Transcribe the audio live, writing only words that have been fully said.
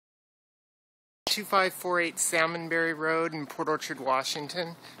2548 Salmonberry Road in Port Orchard,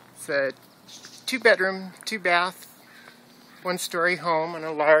 Washington. It's a 2-bedroom, 2-bath, 1-story home on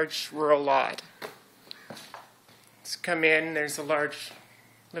a large rural lot. Let's come in. There's a large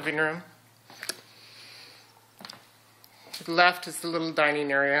living room. To the left is the little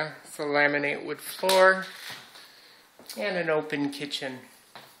dining area. It's a laminate wood floor and an open kitchen.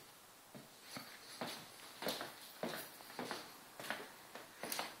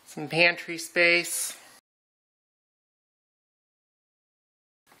 Some pantry space.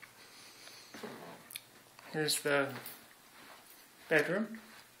 Here's the bedroom.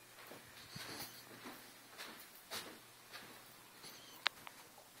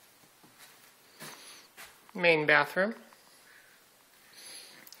 Main bathroom.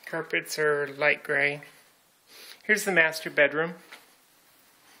 Carpets are light gray. Here's the master bedroom.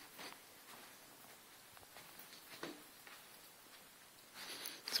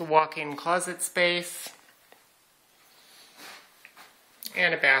 It's a walk-in closet space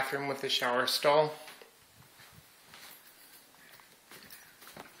and a bathroom with a shower stall.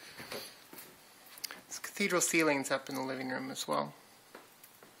 There's cathedral ceilings up in the living room as well.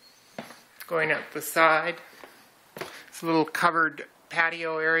 Going up the side, it's a little covered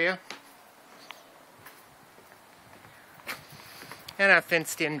patio area and a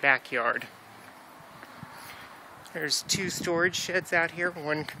fenced-in backyard. There's 2 storage sheds out here.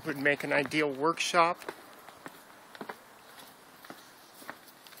 One would make an ideal workshop.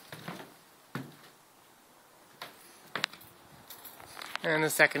 And the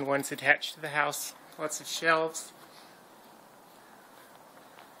second one's attached to the house. Lots of shelves.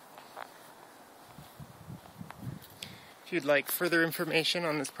 If you'd like further information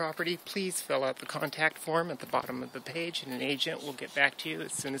on this property, please fill out the contact form at the bottom of the page and an agent will get back to you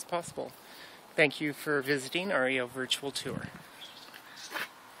as soon as possible. Thank you for visiting our virtual tour.